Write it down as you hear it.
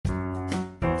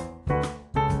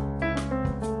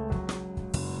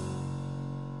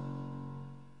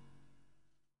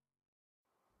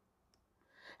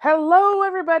Hello,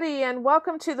 everybody, and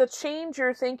welcome to the Change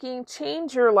Your Thinking,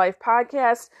 Change Your Life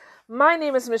podcast. My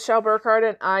name is Michelle Burkhardt,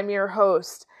 and I'm your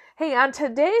host. Hey, on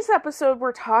today's episode,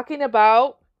 we're talking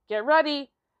about, get ready,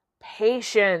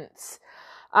 patience.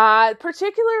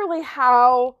 Particularly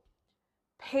how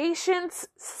patience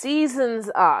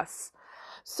seasons us.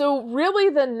 So really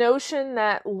the notion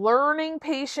that learning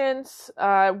patience,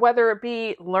 whether it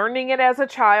be learning it as a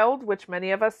child, which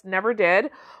many of us never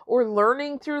did, or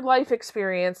learning through life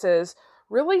experiences,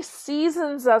 really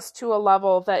seasons us to a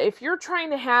level that if you're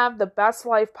trying to have the best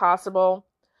life possible,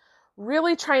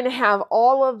 really trying to have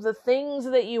all of the things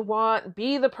that you want,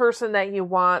 be the person that you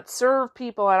want, serve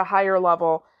people at a higher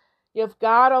level, you've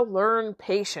got to learn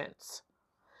patience.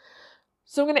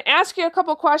 So I'm going to ask you a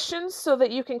couple questions so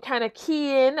that you can kind of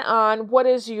key in on what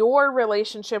is your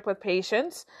relationship with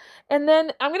patience. And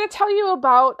then I'm going to tell you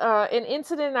about an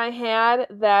incident I had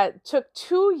that took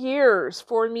 2 years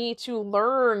for me to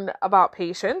learn about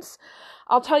patience.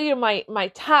 I'll tell you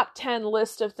my top 10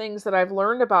 list of things that I've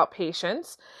learned about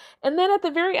patience. And then at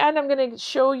the very end, I'm going to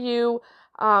show you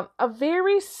a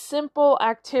very simple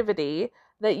activity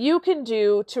that you can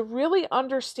do to really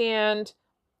understand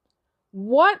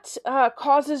what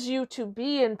causes you to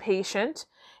be impatient,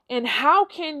 and how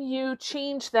can you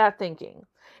change that thinking?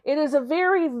 It is a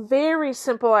very, very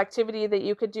simple activity that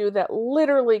you could do that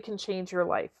literally can change your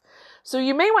life. So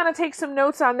you may want to take some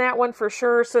notes on that one for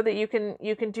sure so that you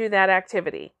can do that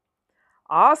activity.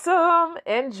 Awesome!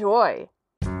 Enjoy!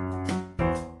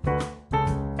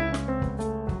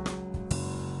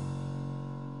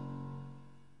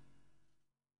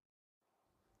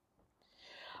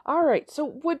 All right, so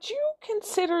would you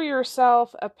consider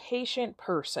yourself a patient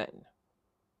person?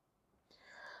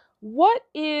 What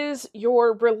is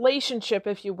your relationship,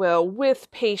 if you will, with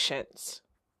patience?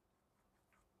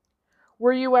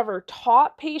 Were you ever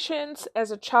taught patience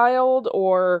as a child,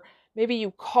 or maybe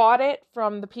you caught it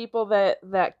from the people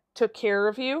that took care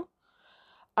of you?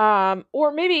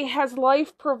 Or maybe has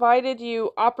life provided you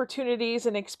opportunities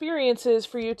and experiences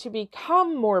for you to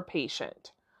become more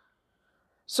patient?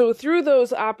 So through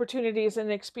those opportunities and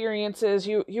experiences,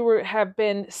 you have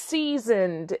been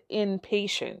seasoned in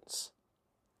patience.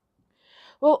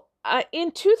 Well,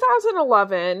 in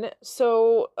 2011,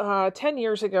 so 10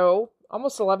 years ago,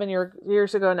 almost 11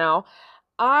 years ago now,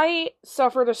 I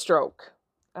suffered a stroke.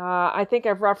 I think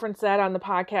I've referenced that on the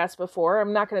podcast before.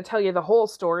 I'm not going to tell you the whole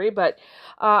story, but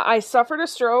I suffered a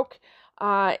stroke.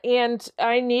 And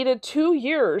I needed 2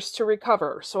 years to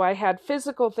recover. So I had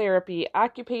physical therapy,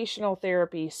 occupational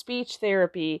therapy, speech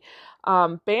therapy,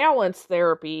 balance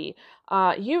therapy,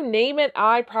 you name it,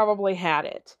 I probably had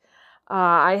it.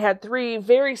 I had 3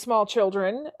 very small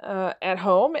children at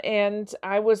home, and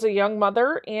I was a young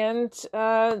mother, and,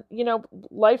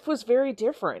 life was very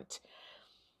different.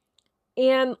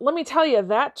 And let me tell you,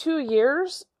 that 2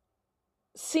 years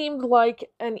seemed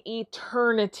like an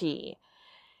eternity.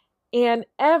 And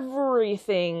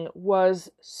everything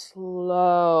was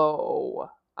slow.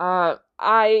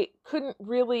 I couldn't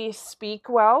really speak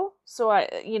well, so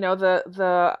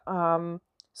the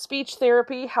speech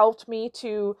therapy helped me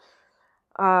to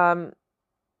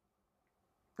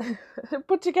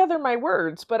put together my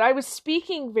words, but I was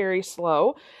speaking very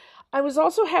slow. I was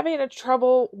also having a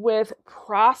trouble with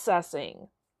processing.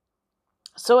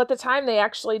 So at the time, they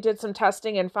actually did some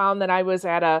testing and found that I was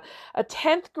at a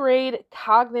 10th grade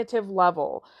cognitive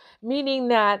level, meaning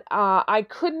that I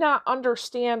could not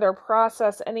understand or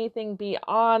process anything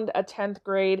beyond a 10th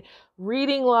grade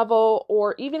reading level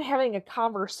or even having a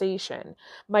conversation.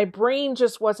 My brain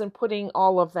just wasn't putting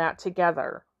all of that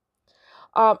together.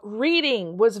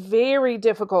 Reading was very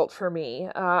difficult for me.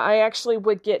 I actually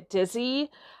would get dizzy.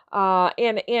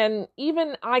 And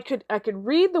even I could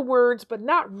read the words, but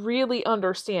not really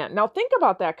understand. Now think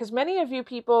about that, because many of you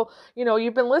people,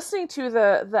 you've been listening to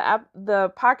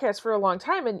the podcast for a long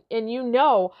time, and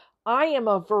I am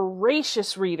a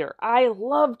voracious reader. I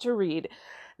love to read.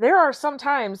 There are some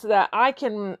times that I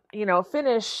can,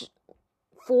 finish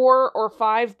 4 or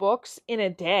 5 books in a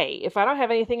day. If I don't have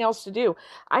anything else to do,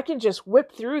 I can just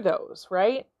whip through those,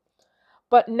 right?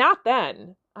 But not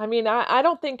then. I mean, I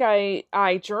don't think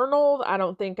I journaled. I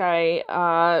don't think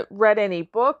I read any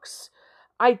books.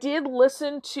 I did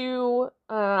listen to,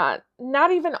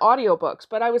 not even audiobooks,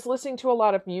 but I was listening to a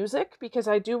lot of music, because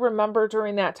I do remember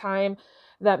during that time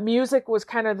that music was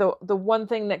kind of the one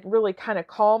thing that really kind of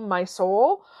calmed my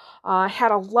soul. I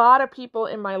had a lot of people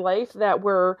in my life that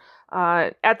were,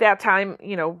 at that time,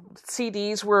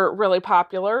 CDs were really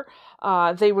popular.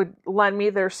 They would lend me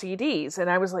their CDs,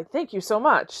 and I was like, thank you so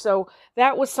much. So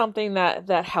that was something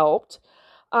that helped.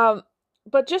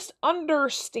 but just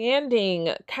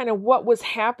understanding kind of what was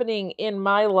happening in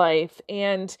my life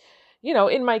and,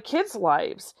 in my kids'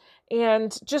 lives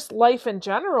and just life in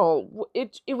general,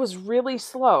 it was really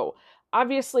slow.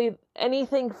 Obviously,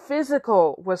 anything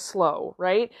physical was slow,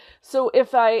 right? So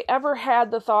if I ever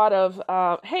had the thought of,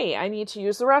 hey, I need to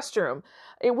use the restroom,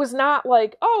 it was not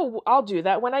like, oh, I'll do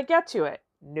that when I get to it.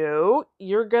 No,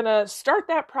 you're going to start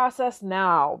that process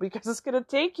now because it's going to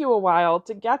take you a while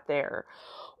to get there.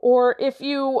 Or if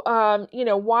you,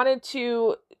 wanted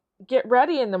to get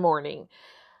ready in the morning,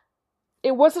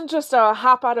 it wasn't just a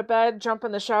hop out of bed, jump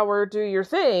in the shower, do your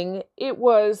thing. It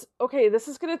was, okay, this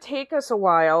is going to take us a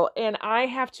while and I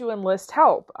have to enlist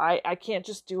help. I can't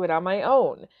just do it on my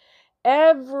own.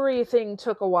 Everything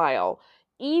took a while.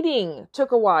 Eating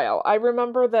took a while. I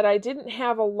remember that I didn't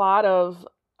have a lot of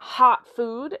hot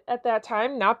food at that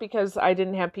time, not because I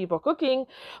didn't have people cooking,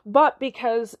 but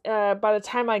because by the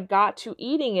time I got to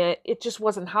eating it, it just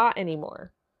wasn't hot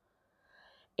anymore.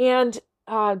 And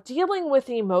dealing with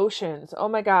emotions, oh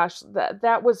my gosh,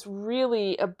 that was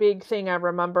really a big thing. I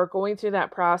remember going through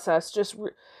that process, just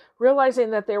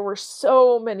realizing that there were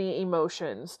so many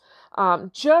emotions,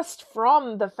 just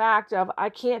from the fact of I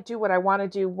can't do what I want to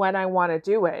do when I want to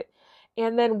do it.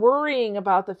 And then worrying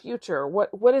about the future.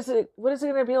 What is it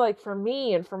going to be like for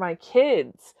me and for my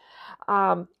kids?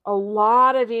 A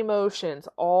lot of emotions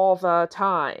all the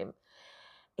time.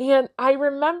 And I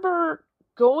remember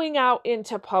going out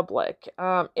into public.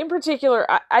 In particular,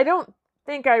 I don't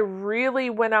think I really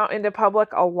went out into public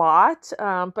a lot,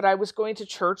 but I was going to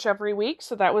church every week.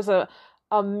 So that was a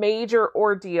major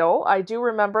ordeal. I do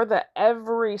remember that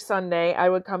every Sunday I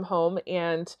would come home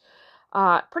and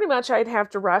pretty much I'd have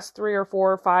to rest 3 or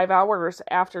 4 or 5 hours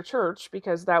after church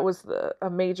because that was a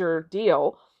major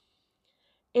deal.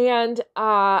 And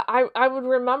I would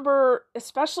remember,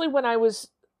 especially when I was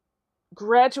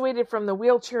graduated from the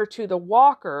wheelchair to the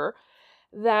walker,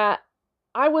 that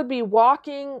I would be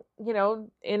walking,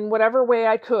 in whatever way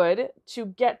I could to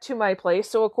get to my place.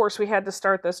 So of course we had to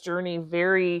start this journey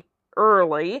very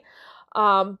early.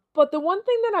 But the one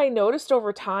thing that I noticed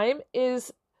over time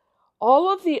is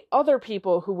all of the other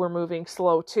people who were moving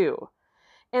slow too.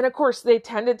 And of course they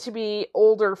tended to be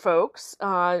older folks,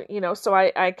 so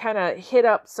I kind of hit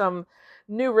up some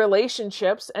new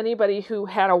relationships, anybody who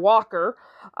had a walker,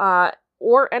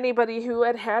 or anybody who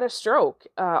had a stroke.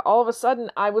 All of a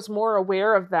sudden I was more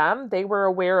aware of them. They were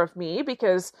aware of me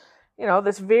because,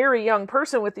 this very young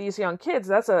person with these young kids,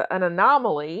 that's an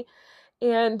anomaly.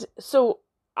 And so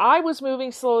I was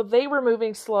moving slow, they were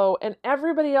moving slow, and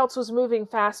everybody else was moving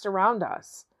fast around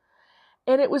us.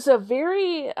 And it was a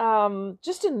very,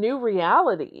 just a new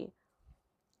reality.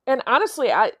 And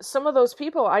honestly, some of those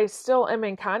people I still am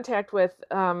in contact with.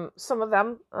 Some of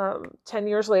them, 10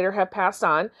 years later, have passed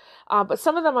on. But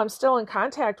some of them I'm still in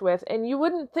contact with. And you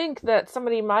wouldn't think that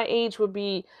somebody my age would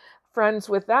be friends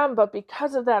with them. But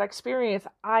because of that experience,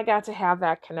 I got to have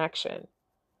that connection.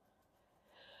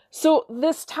 So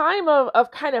this time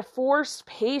of kind of forced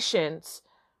patience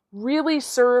really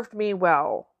served me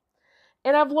well.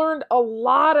 And I've learned a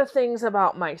lot of things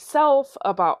about myself,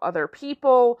 about other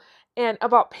people, and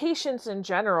about patience in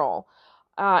general.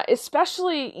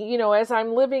 Especially, as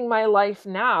I'm living my life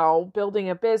now, building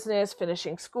a business,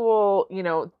 finishing school,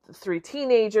 3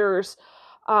 teenagers,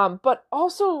 but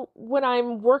also when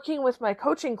I'm working with my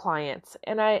coaching clients,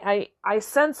 and I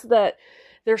sense that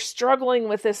they're struggling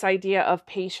with this idea of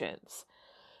patience.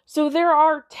 So there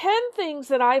are 10 things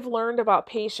that I've learned about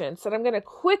patience that I'm going to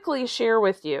quickly share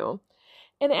with you.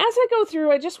 And as I go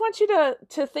through, I just want you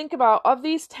to think about, of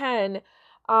these 10,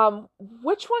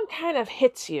 which one kind of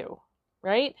hits you,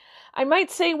 right? I might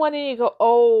say one and you go,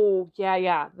 oh,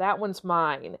 yeah, that one's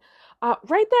mine.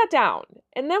 Write that down.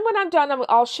 And then when I'm done,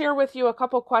 I'll share with you a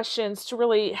couple questions to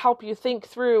really help you think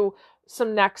through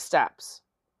some next steps.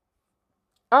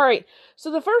 All right,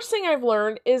 so the first thing I've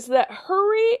learned is that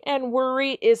hurry and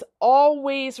worry is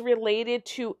always related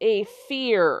to a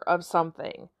fear of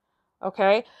something.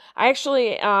 Okay, I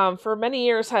actually, for many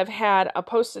years, have had a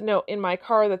Post-it note in my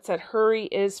car that said, hurry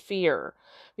is fear,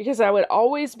 because I would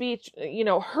always be,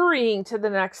 hurrying to the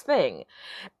next thing.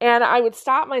 And I would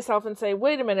stop myself and say,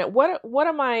 wait a minute, what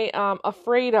am I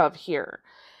afraid of here?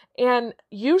 And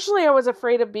usually I was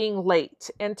afraid of being late.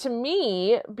 And to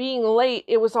me, being late,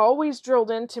 it was always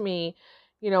drilled into me,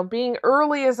 being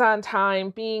early is on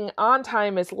time, being on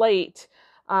time is late.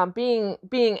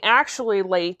 Being actually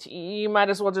late, you might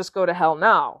as well just go to hell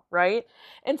now, right?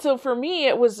 And so for me,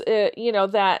 it was,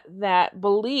 that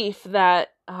belief that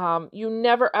you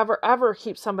never, ever, ever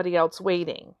keep somebody else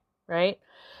waiting, right?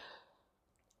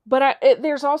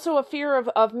 there's also a fear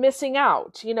of missing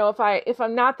out. If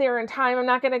I'm not there in time, I'm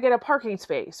not going to get a parking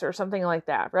space or something like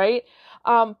that, right?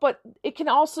 But it can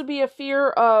also be a fear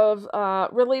of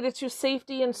related to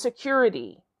safety and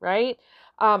security, right?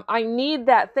 I need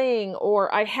that thing,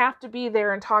 or I have to be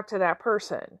there and talk to that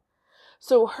person.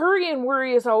 So hurry and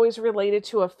worry is always related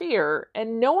to a fear,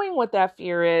 and knowing what that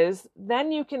fear is,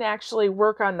 then you can actually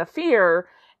work on the fear,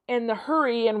 and the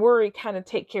hurry and worry kind of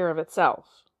take care of itself.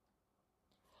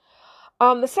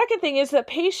 The second thing is that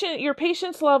your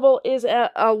patience level is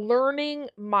a learning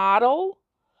model.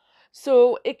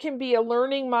 So it can be a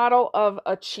learning model of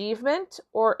achievement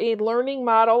or a learning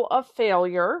model of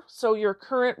failure. So your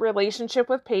current relationship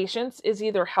with patience is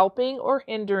either helping or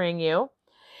hindering you.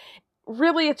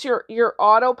 Really, it's your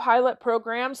autopilot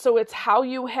program. So it's how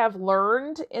you have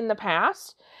learned in the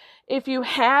past. If you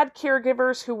had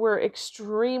caregivers who were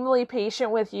extremely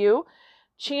patient with you,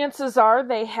 chances are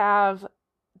they have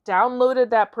downloaded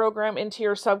that program into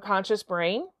your subconscious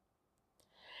brain.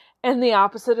 And the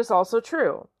opposite is also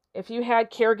true. If you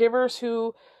had caregivers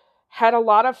who had a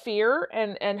lot of fear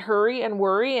and hurry and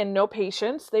worry and no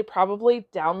patience, they probably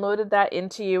downloaded that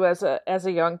into you as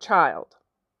a young child.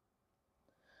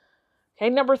 Okay,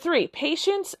 number 3,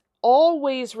 patience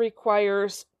always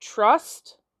requires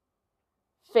trust,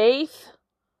 faith,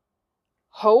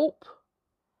 hope,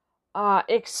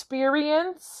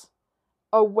 experience,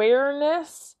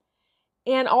 awareness,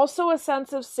 and also a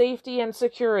sense of safety and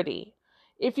security.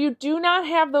 If you do not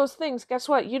have those things, guess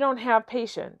what? You don't have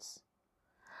patience.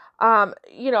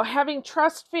 Having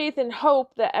trust, faith, and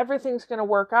hope that everything's going to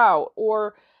work out,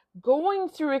 or going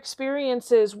through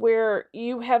experiences where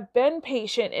you have been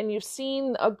patient and you've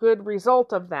seen a good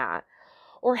result of that,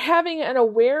 or having an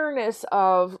awareness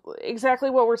of exactly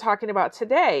what we're talking about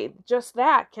today, just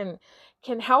that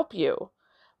can help you.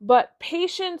 But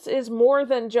patience is more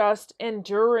than just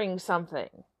enduring something.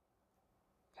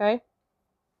 Okay?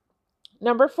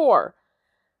 Number 4,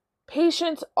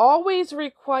 patience always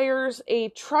requires a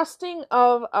trusting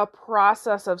of a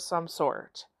process of some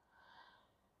sort.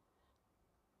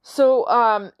 So,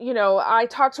 I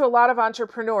talk to a lot of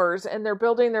entrepreneurs and they're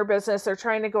building their business. They're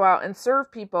trying to go out and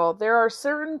serve people. There are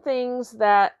certain things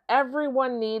that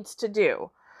everyone needs to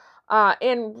do.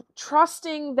 And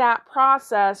trusting that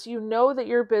process, you know that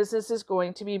your business is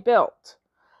going to be built.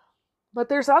 But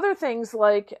there's other things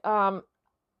like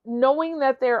knowing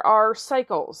that there are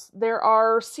cycles, there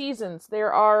are seasons,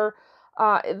 there are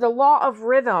the law of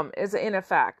rhythm is in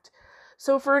effect.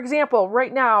 So for example,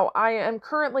 right now I am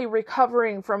currently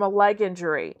recovering from a leg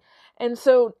injury. And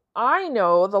so I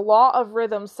know the law of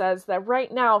rhythm says that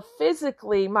right now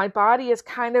physically my body is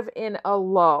kind of in a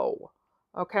low.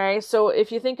 Okay, so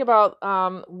if you think about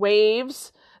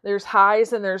waves, there's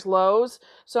highs and there's lows.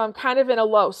 So I'm kind of in a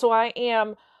low. So I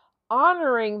am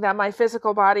honoring that my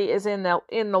physical body is in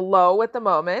the low at the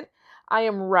moment. I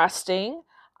am resting.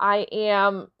 I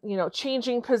am,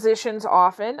 changing positions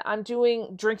often. I'm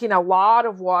drinking a lot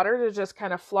of water to just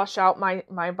kind of flush out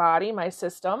my body, my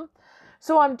system.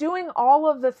 So I'm doing all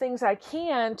of the things I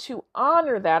can to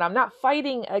honor that. I'm not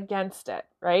fighting against it,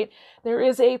 right? There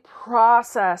is a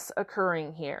process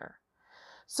occurring here.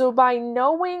 So by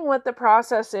knowing what the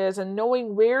process is and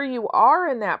knowing where you are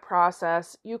in that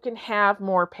process, you can have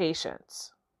more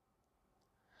patience.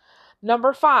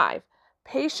 Number 5,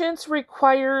 patience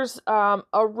requires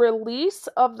a release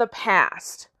of the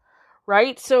past,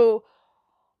 right? So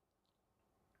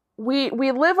we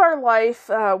live our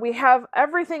life, we have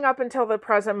everything up until the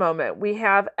present moment. We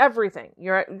have everything,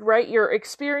 right? Your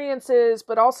experiences,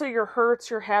 but also your hurts,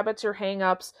 your habits, your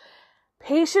hang-ups.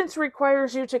 Patience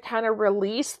requires you to kind of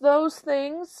release those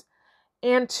things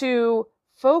and to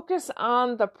focus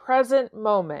on the present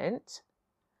moment.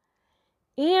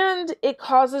 And it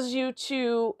causes you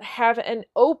to have an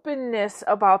openness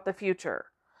about the future.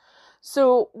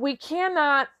 So we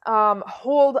cannot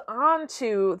hold on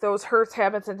to those hurts,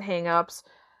 habits, and hang-ups,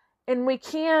 and we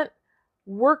can't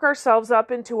work ourselves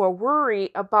up into a worry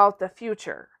about the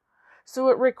future. So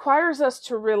it requires us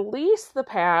to release the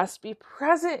past, be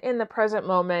present in the present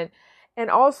moment,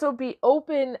 and also be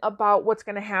open about what's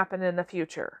going to happen in the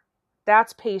future.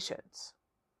 That's patience.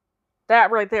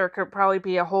 That right there could probably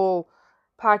be a whole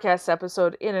podcast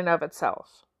episode in and of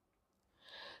itself.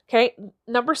 Okay,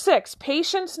 number 6,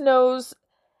 patience knows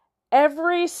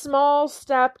every small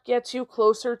step gets you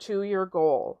closer to your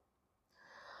goal.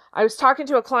 I was talking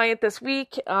to a client this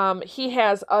week. He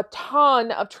has a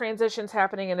ton of transitions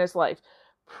happening in his life.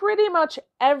 Pretty much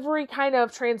every kind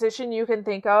of transition you can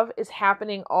think of is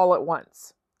happening all at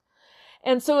once.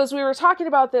 And so as we were talking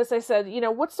about this, I said,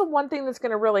 what's the one thing that's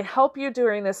going to really help you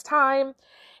during this time?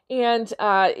 And,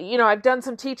 I've done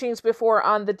some teachings before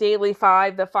on the daily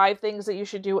 5, the 5 things that you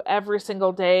should do every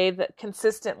single day that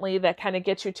consistently that kind of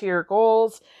get you to your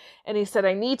goals. And he said,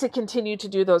 I need to continue to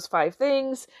do those 5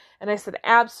 things. And I said,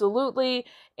 absolutely.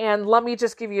 And let me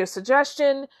just give you a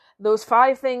suggestion. Those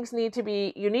 5 things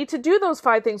you need to do those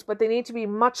 5 things, but they need to be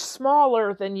much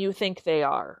smaller than you think they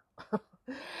are.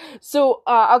 So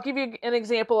I'll give you an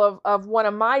example of one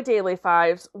of my daily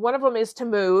 5s. One of them is to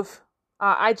move.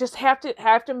 I just have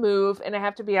to move, and I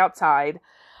have to be outside.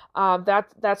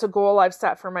 That's a goal I've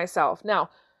set for myself. Now,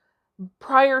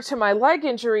 prior to my leg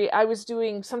injury, I was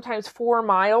doing sometimes 4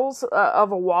 miles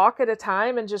of a walk at a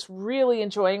time and just really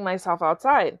enjoying myself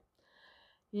outside.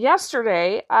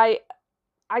 Yesterday, I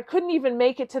couldn't even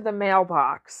make it to the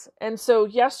mailbox. And so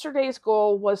yesterday's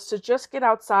goal was to just get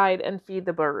outside and feed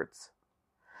the birds.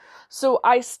 So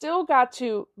I still got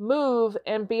to move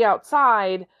and be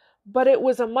outside, but it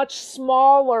was a much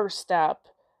smaller step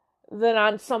than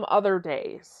on some other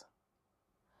days.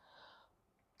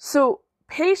 So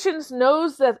patience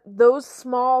knows that those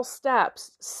small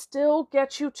steps still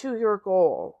get you to your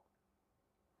goal.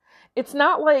 It's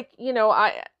not like,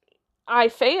 I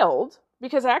failed,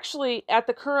 because actually at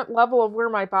the current level of where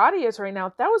my body is right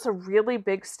now, that was a really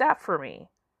big step for me.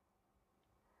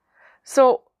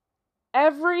 So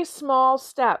every small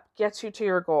step gets you to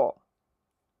your goal.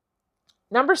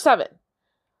 Number 7.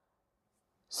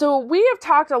 So we have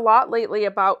talked a lot lately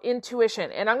about intuition,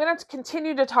 and I'm going to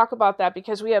continue to talk about that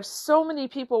because we have so many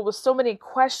people with so many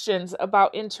questions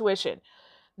about intuition.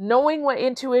 Knowing what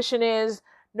intuition is,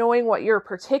 knowing what your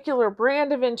particular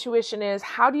brand of intuition is,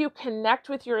 how do you connect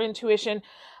with your intuition?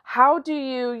 How do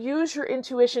you use your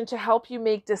intuition to help you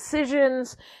make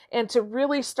decisions and to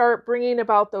really start bringing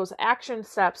about those action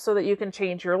steps so that you can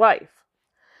change your life?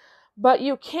 But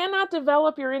you cannot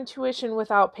develop your intuition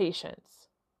without patience.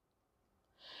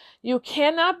 You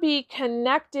cannot be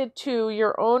connected to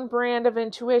your own brand of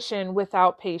intuition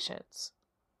without patience.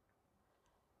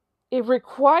 It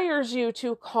requires you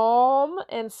to calm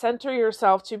and center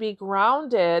yourself, to be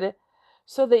grounded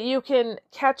so that you can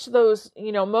catch those,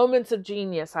 moments of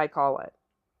genius, I call it.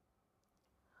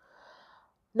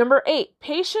 Number 8,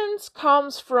 patience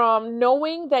comes from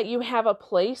knowing that you have a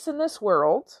place in this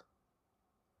world,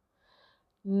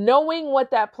 knowing what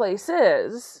that place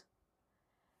is,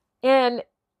 and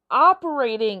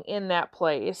operating in that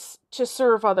place to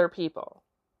serve other people.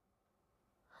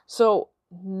 So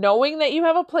knowing that you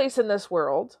have a place in this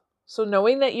world, so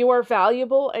knowing that you are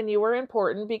valuable and you are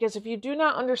important, because if you do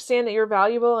not understand that you're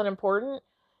valuable and important,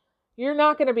 you're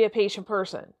not going to be a patient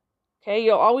person. Okay,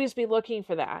 you'll always be looking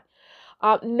for that.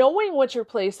 Knowing what your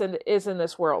place is in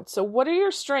this world. So what are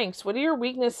your strengths? What are your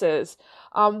weaknesses?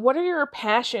 What are your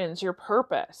passions, your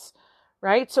purpose,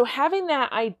 right? So having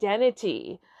that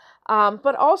identity,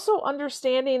 but also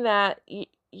understanding that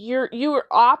you are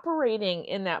operating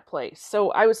in that place. So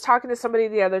I was talking to somebody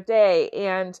the other day,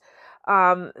 and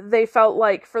they felt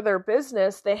like for their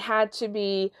business, they had to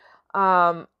be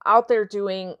out there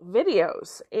doing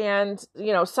videos. And,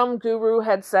 some guru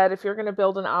had said, if you're going to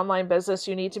build an online business,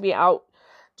 you need to be out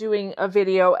doing a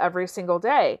video every single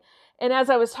day. And as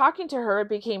I was talking to her, it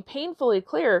became painfully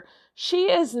clear she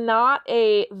is not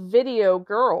a video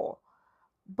girl,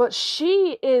 but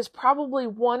she is probably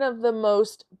one of the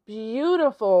most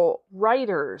beautiful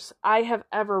writers I have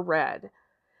ever read.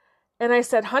 And I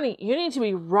said, honey, you need to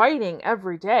be writing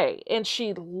every day. And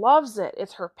she loves it.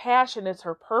 It's her passion. It's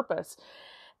her purpose.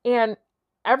 And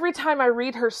every time I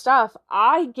read her stuff,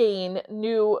 I gain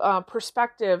new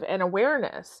perspective and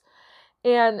awareness.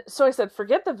 And so I said,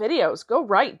 forget the videos. Go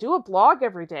write. Do a blog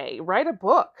every day. Write a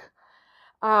book.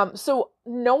 So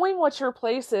knowing what your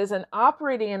place is and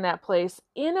operating in that place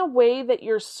in a way that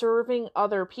you're serving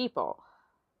other people,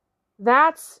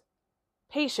 that's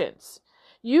patience.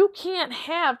 You can't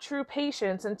have true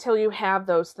patience until you have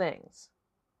those things.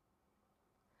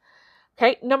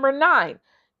 Okay, number 9,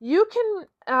 you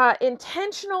can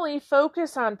intentionally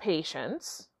focus on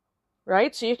patience,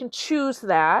 right? So you can choose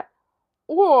that,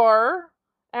 or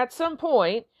at some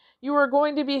point, you are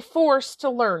going to be forced to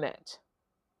learn it.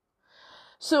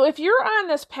 So if you're on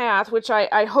this path, which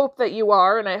I hope that you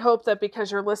are, and I hope that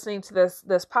because you're listening to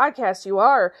this podcast, you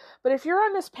are, but if you're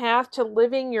on this path to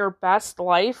living your best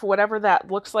life, whatever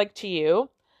that looks like to you,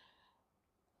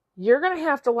 you're going to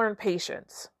have to learn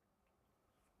patience.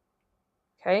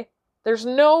 Okay? There's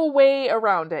no way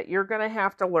around it. You're going to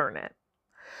have to learn it.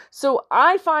 So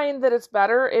I find that it's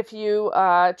better if you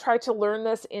try to learn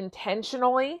this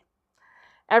intentionally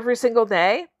every single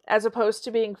day, as opposed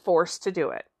to being forced to do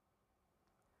it.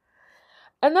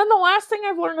 And then the last thing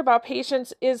I've learned about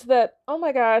patience is that, oh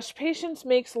my gosh, patience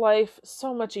makes life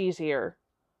so much easier.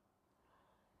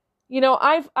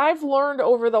 I've learned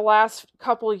over the last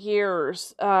couple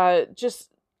years, just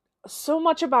so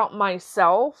much about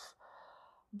myself,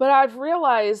 but I've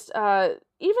realized, even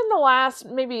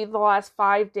maybe the last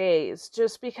 5 days,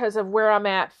 just because of where I'm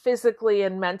at physically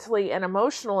and mentally and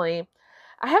emotionally,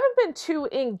 I haven't been too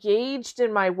engaged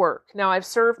in my work. Now, I've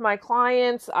served my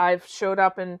clients, I've showed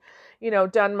up and,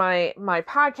 done my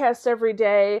podcast every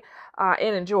day,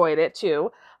 and enjoyed it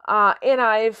too. And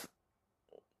I've,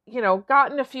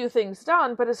 gotten a few things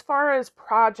done, but as far as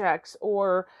projects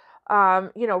or,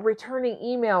 returning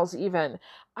emails even,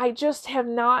 I just have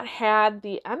not had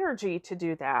the energy to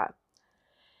do that.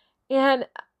 And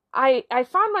I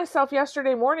found myself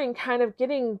yesterday morning kind of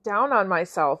getting down on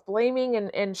myself, blaming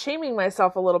and shaming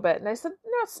myself a little bit. And I said,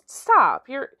 no, stop.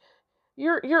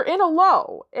 You're in a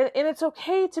low, and it's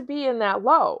okay to be in that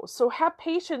low. So have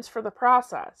patience for the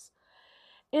process.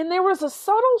 And there was a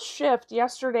subtle shift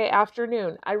yesterday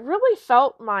afternoon. I really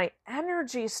felt my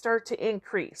energy start to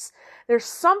increase. There's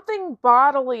something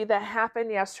bodily that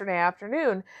happened yesterday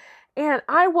afternoon. And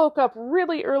I woke up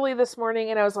really early this morning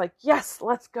and I was like, yes,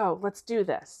 let's go. Let's do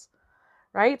this.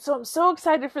 Right? So I'm so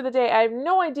excited for the day. I have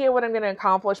no idea what I'm going to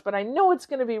accomplish, but I know it's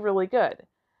going to be really good.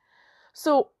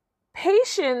 So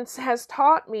patience has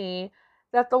taught me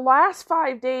that the last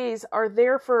 5 days are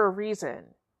there for a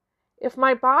reason. If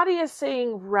my body is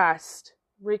saying rest,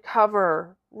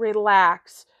 recover,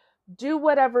 relax, do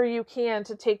whatever you can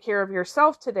to take care of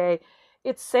yourself today,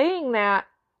 it's saying that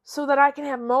so that I can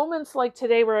have moments like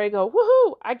today where I go,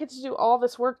 woohoo, I get to do all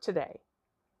this work today.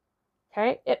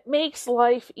 Okay? It makes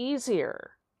life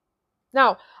easier.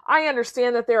 Now, I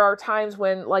understand that there are times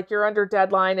when you're under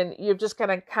deadline and you've just got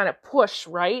to kind of push,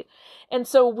 right? And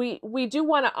so we do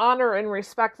want to honor and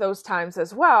respect those times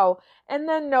as well. And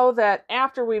then know that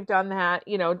after we've done that,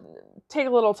 take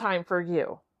a little time for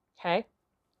you. Okay?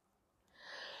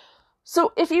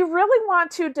 So if you really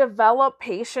want to develop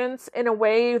patience in a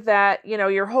way that,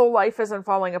 your whole life isn't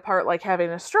falling apart like having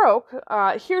a stroke,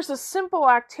 here's a simple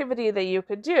activity that you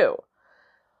could do.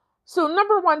 So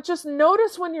number one, just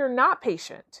notice when you're not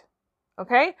patient.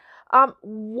 Okay?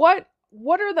 What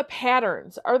are the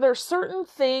patterns? Are there certain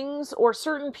things or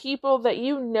certain people that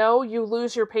you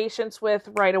lose your patience with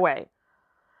right away?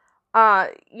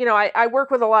 I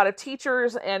work with a lot of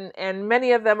teachers and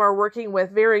many of them are working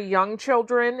with very young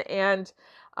children. And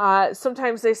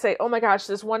sometimes they say, oh my gosh,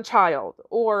 this one child.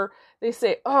 Or they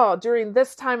say, oh, during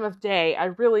this time of day, I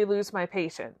really lose my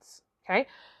patience. Okay?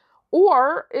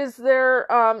 Or is there,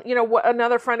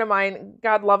 another friend of mine,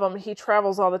 God love him, he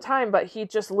travels all the time, but he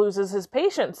just loses his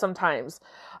patience sometimes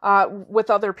with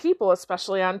other people,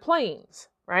 especially on planes,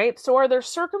 right? So are there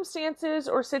circumstances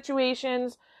or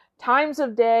situations, times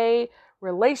of day,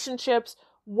 relationships,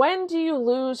 when do you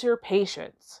lose your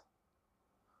patience?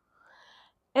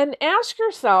 And ask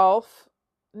yourself,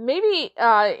 maybe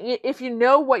if you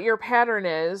know what your pattern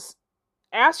is,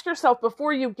 ask yourself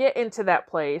before you get into that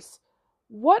place,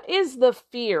 what is the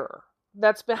fear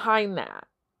that's behind that?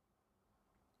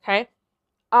 Okay.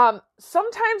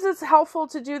 Sometimes it's helpful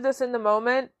to do this in the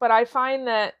moment, but I find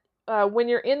that when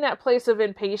you're in that place of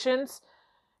impatience,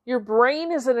 your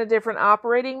brain is in a different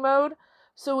operating mode.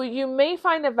 So you may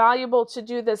find it valuable to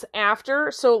do this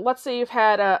after. So let's say you've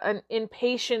had an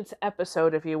impatience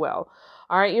episode, if you will.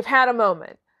 All right. You've had a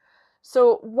moment.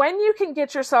 So when you can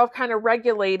get yourself kind of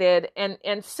regulated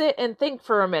and sit and think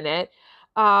for a minute,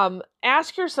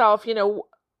 ask yourself,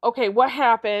 okay, what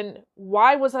happened?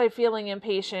 Why was I feeling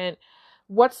impatient?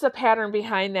 What's the pattern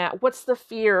behind that? What's the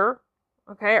fear?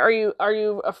 Okay. Are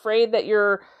you afraid that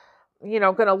you're,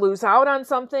 going to lose out on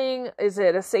something? Is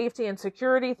it a safety and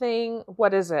security thing?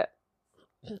 What is it?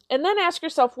 And then ask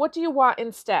yourself, what do you want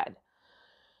instead?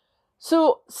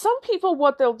 So some people,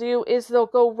 what they'll do is they'll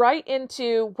go right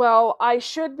into, well, I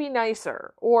should be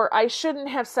nicer, or I shouldn't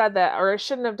have said that, or I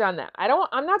shouldn't have done that.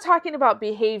 I'm not talking about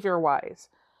behavior wise,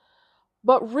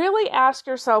 but really ask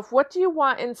yourself, what do you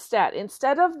want instead?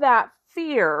 Instead of that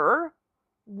fear,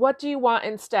 what do you want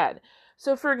instead?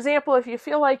 So for example, if you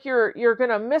feel like you're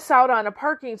going to miss out on a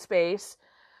parking space,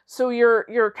 so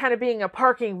you're kind of being a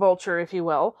parking vulture, if you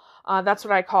will. That's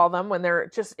what I call them when they're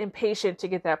just impatient to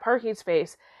get that parking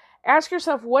space. Ask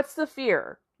yourself, what's the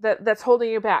fear that's holding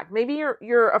you back? Maybe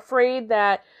you're afraid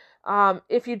that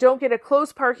if you don't get a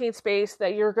closed parking space,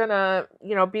 that you're gonna,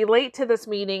 be late to this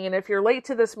meeting. And if you're late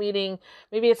to this meeting,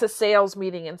 maybe it's a sales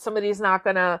meeting and somebody's not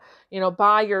gonna,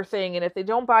 buy your thing. And if they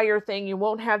don't buy your thing, you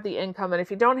won't have the income. And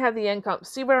if you don't have the income,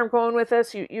 see where I'm going with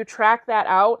this? You track that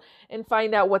out and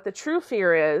find out what the true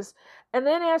fear is. And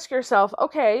then ask yourself,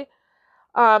 okay,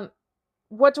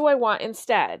 what do I want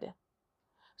instead?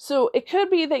 So it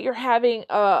could be that you're having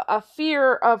a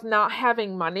fear of not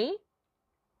having money.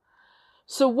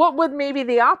 So what would maybe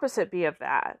the opposite be of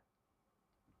that?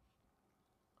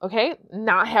 Okay,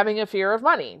 not having a fear of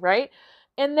money, right?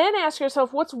 And then ask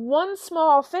yourself, what's one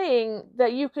small thing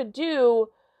that you could do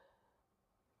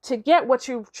to get what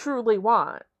you truly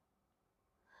want?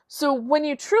 So when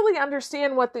you truly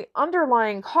understand what the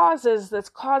underlying cause is that's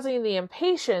causing the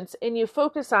impatience and you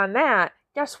focus on that,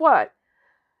 guess what?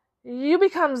 You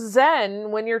become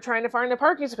zen when you're trying to find a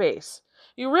parking space.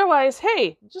 You realize,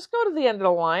 hey, just go to the end of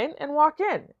the line and walk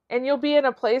in. And you'll be in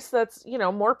a place that's,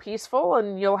 more peaceful,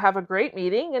 and you'll have a great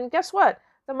meeting. And guess what?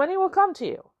 The money will come to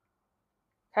you.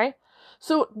 Okay?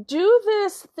 So do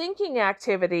this thinking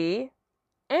activity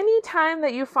anytime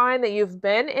that you find that you've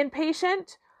been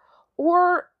impatient,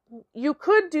 or you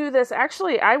could do this.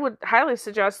 Actually, I would highly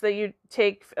suggest that you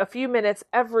take a few minutes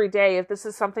every day if this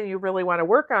is something you really want to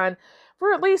work on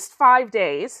for at least 5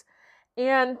 days,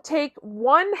 and take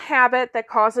one habit that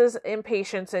causes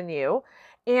impatience in you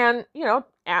and,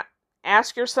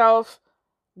 ask yourself,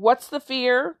 what's the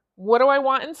fear? What do I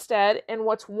want instead? And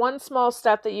what's one small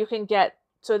step that you can get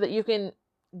so that you can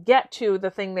get to the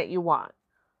thing that you want?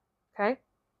 Okay?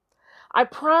 I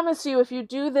promise you, if you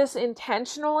do this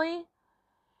intentionally,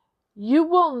 you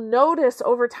will notice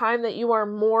over time that you are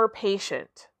more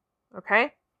patient.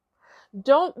 Okay?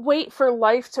 Don't wait for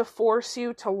life to force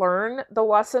you to learn the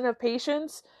lesson of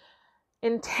patience.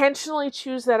 Intentionally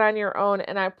choose that on your own,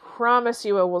 and I promise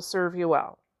you it will serve you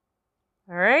well.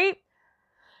 All right?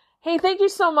 Hey, thank you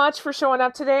so much for showing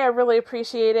up today. I really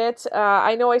appreciate it.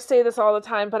 I know I say this all the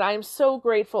time, but I'm so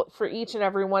grateful for each and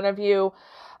every one of you.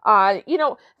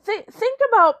 Think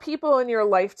about people in your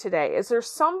life today. Is there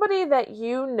somebody that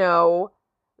you know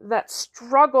that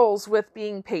struggles with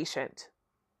being patient?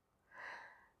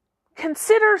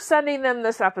 Consider sending them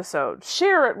this episode.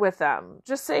 Share it with them.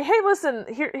 Just say, hey, listen,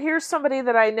 here's somebody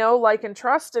that I know, like, and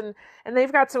trust, and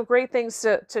they've got some great things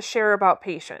to share about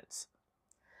patience.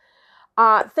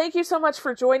 Thank you so much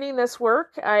for joining this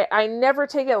work. I never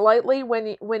take it lightly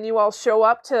when you all show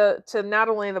up to not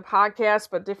only the podcast,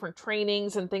 but different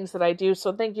trainings and things that I do.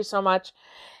 So thank you so much.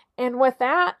 And with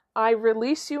that, I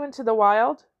release you into the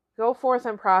wild. Go forth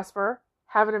and prosper.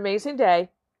 Have an amazing day,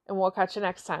 and we'll catch you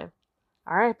next time.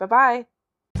 All right, bye-bye.